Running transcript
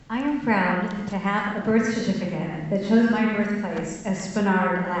I am proud to have a birth certificate that shows my birthplace as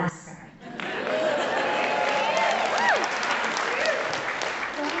Spenard, Alaska.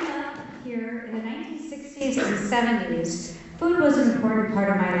 Growing up here in the 1960s and 70s, food was an important part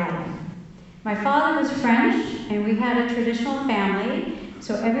of my life. My father was French, and we had a traditional family,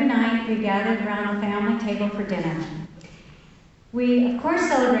 so every night we gathered around a family table for dinner. We, of course,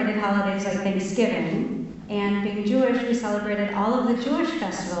 celebrated holidays like Thanksgiving, and being Jewish, we celebrated all of the Jewish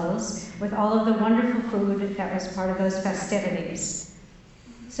festivals with all of the wonderful food that was part of those festivities.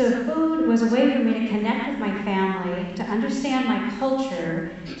 So food was a way for me to connect with my family, to understand my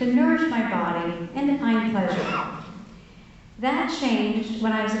culture, to nourish my body, and to find pleasure. That changed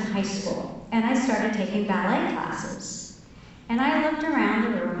when I was in high school, and I started taking ballet classes. And I looked around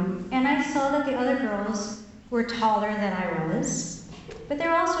the room, and I saw that the other girls were taller than I was, but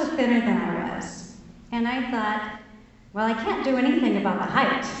they're also thinner than I was. And I thought, well, I can't do anything about the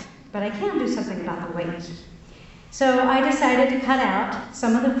height, but I can do something about the weight. So I decided to cut out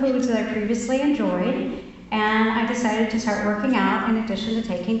some of the foods that I previously enjoyed, and I decided to start working out in addition to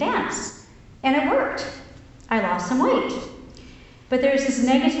taking dance. And it worked. I lost some weight. But there's this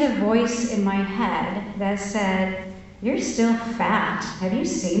negative voice in my head that said, you're still fat. Have you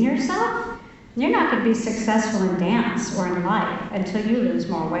seen yourself? You're not going to be successful in dance or in life until you lose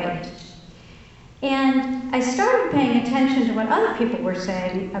more weight. And I started paying attention to what other people were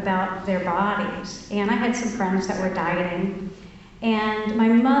saying about their bodies. And I had some friends that were dieting. And my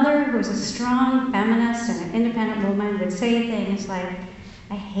mother, who was a strong feminist and an independent woman, would say things like,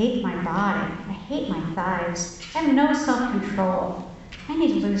 I hate my body. I hate my thighs. I have no self-control. I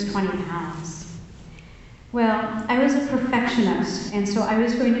need to lose 20 pounds. Well, I was a perfectionist, and so I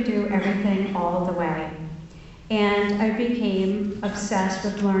was going to do everything all the way. And I became obsessed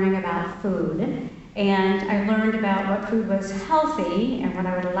with learning about food. And I learned about what food was healthy and what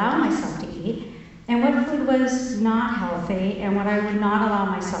I would allow myself to eat, and what food was not healthy and what I would not allow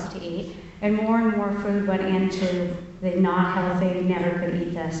myself to eat. And more food went into the not healthy, never could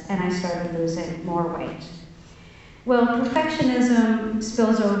eat this, and I started losing more weight. Well, perfectionism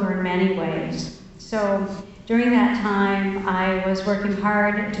spills over in many ways. So during that time, I was working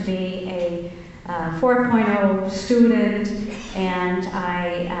hard to be a 4.0 student, and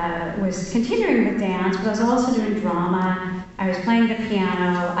I was continuing with dance, but I was also doing drama. I was playing the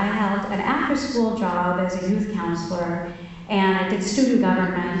piano. I held an after-school job as a youth counselor, and I did student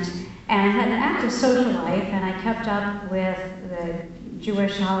government, and I had an active social life, and I kept up with the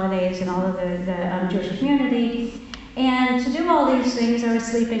Jewish holidays and all of the Jewish community. And to do all these things, I was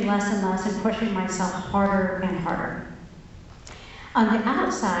sleeping less and less and pushing myself harder and harder. On the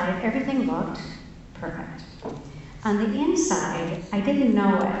outside, everything looked perfect. On the inside, I didn't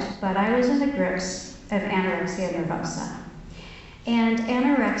know it, but I was in the grips of anorexia nervosa. And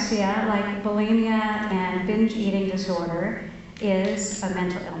anorexia, like bulimia and binge eating disorder, is a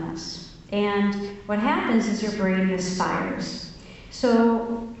mental illness. And what happens is your brain misfires.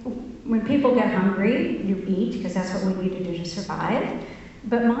 So when people get hungry, you eat, because that's what we need to do to survive.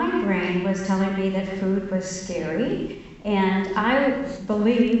 But my brain was telling me that food was scary, and I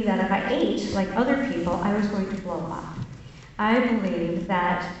believed that if I ate like other people, I was going to blow up. I believed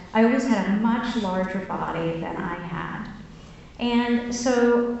that I always had a much larger body than I had. And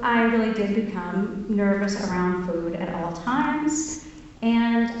so I really did become nervous around food at all times,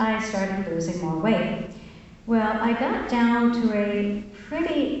 and I started losing more weight. Well, I got down to a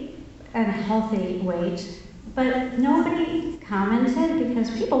pretty unhealthy weight, but nobody commented because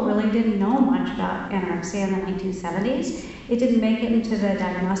people really didn't know much about anorexia in the 1970s. It didn't make it into the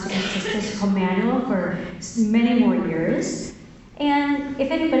Diagnostic and Statistical Manual for many more years. And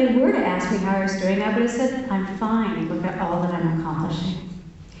if anybody were to ask me how I was doing, I would have said, I'm fine, look at all that I'm accomplishing.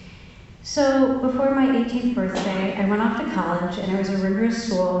 So before my 18th birthday, I went off to college, and it was a rigorous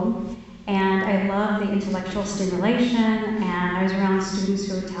school, and I loved the intellectual stimulation, and I was around students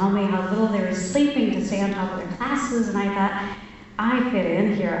who would tell me how little they were sleeping to stay on top of their classes, and I thought, I fit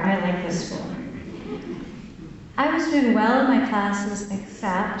in here, I like this school. I was doing well in my classes,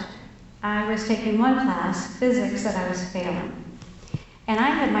 except I was taking one class, physics, that I was failing. And I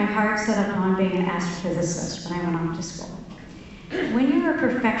had my heart set upon being an astrophysicist when I went off to school. When you're a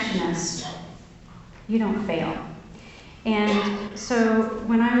perfectionist, you don't fail. And so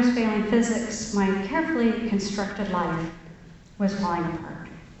when I was failing physics, my carefully constructed life was falling apart.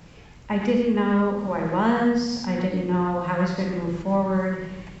 I didn't know who I was. I didn't know how I was going to move forward.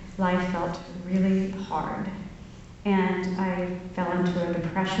 Life felt really hard. And I fell into a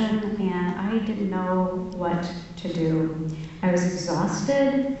depression, and I didn't know what to do. I was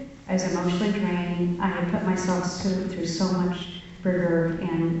exhausted. I was emotionally drained. I had put myself through so much rigor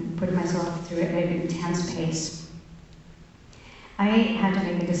and putting myself through it at an intense pace. I had to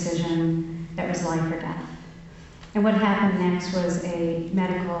make a decision that was life or death. And what happened next was a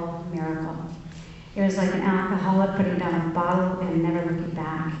medical miracle. It was like an alcoholic putting down a bottle and never looking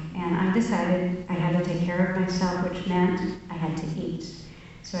back. And I decided I had to take care of myself, which meant I had to eat.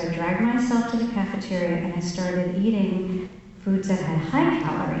 So I dragged myself to the cafeteria and I started eating foods that had high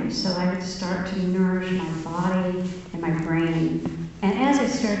calories. So I would start to nourish my body and my brain. And as I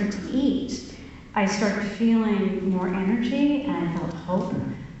started to eat, I started feeling more energy and I felt hope.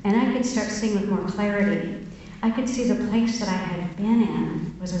 And I could start seeing with more clarity. I could see the place that I had been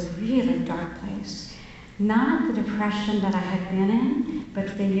in was a really dark place. Not the depression that I had been in,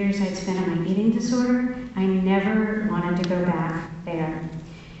 but the years I'd spent on my eating disorder. I never wanted to go back there.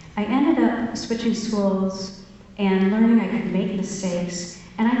 I ended up switching schools and learning I could make mistakes.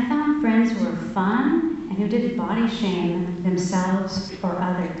 And I found friends who were fun and who didn't body shame themselves or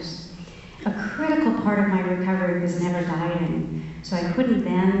others. A critical part of my recovery was never dieting. So I couldn't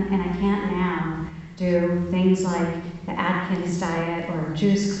then, and I can't now, do things like the Atkins diet or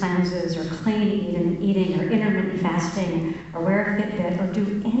juice cleanses or clean eating or intermittent fasting or wear a Fitbit or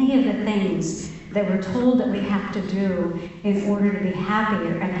do any of the things that we're told that we have to do in order to be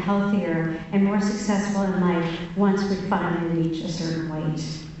happier and healthier and more successful in life once we finally reach a certain weight.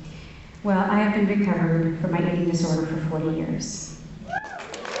 Well, I have been recovered from my eating disorder for 40 years.